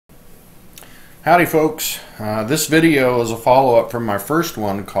Howdy folks, this video is a follow-up from my first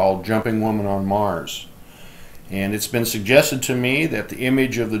one called Jumping Woman on Mars, and it's been suggested to me that the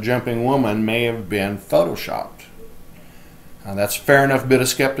image of the jumping woman may have been photoshopped. That's a fair enough bit of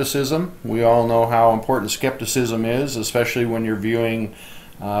skepticism. We all know how important skepticism is, especially when you're viewing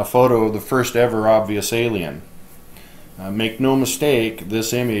a photo of the first ever obvious alien. Make no mistake,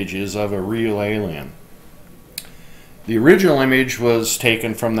 this image is of a real alien. The original image was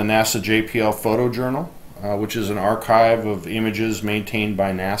taken from the NASA JPL photojournal, which is an archive of images maintained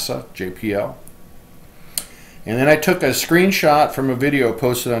by NASA JPL. And then I took a screenshot from a video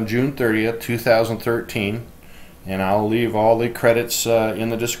posted on June 30th, 2013, and I'll leave all the credits in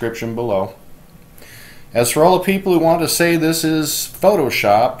the description below. As for all the people who want to say this is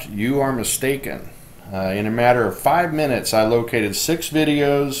photoshopped, you are mistaken. In a matter of 5 minutes, I located 6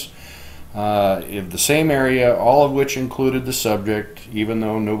 videos in the same area, all of which included the subject, even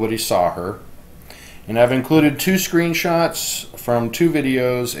though nobody saw her. And I've included 2 screenshots from 2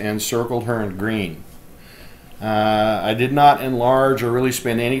 videos and circled her in green. I did not enlarge or really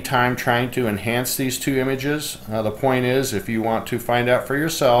spend any time trying to enhance these 2 images. The point is, if you want to find out for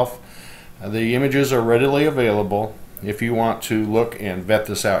yourself, the images are readily available if you want to look and vet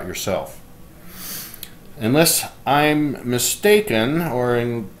this out yourself. Unless I'm mistaken, or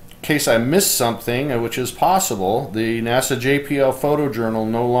in case I missed something, which is possible, the NASA JPL photojournal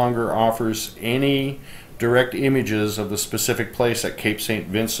no longer offers any direct images of the specific place at Cape St.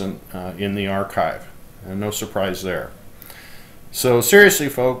 Vincent in the archive. And no surprise there. So seriously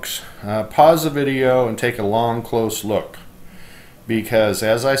folks, pause the video and take a long, close look. Because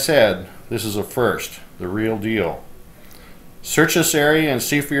as I said, this is a first, the real deal. Search this area and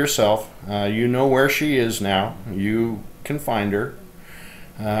see for yourself. You know where she is now. You can find her.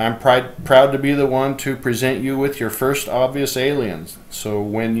 I'm proud to be the one to present you with your first obvious aliens. So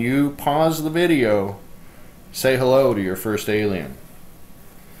when you pause the video, say hello to your first alien.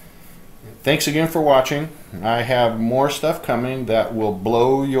 Thanks again for watching. I have more stuff coming that will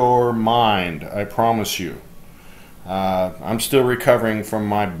blow your mind, I promise you. I'm still recovering from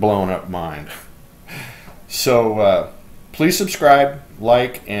my blown up mind. So please subscribe,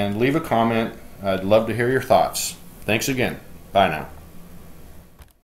 like, and leave a comment. I'd love to hear your thoughts. Thanks again. Bye now.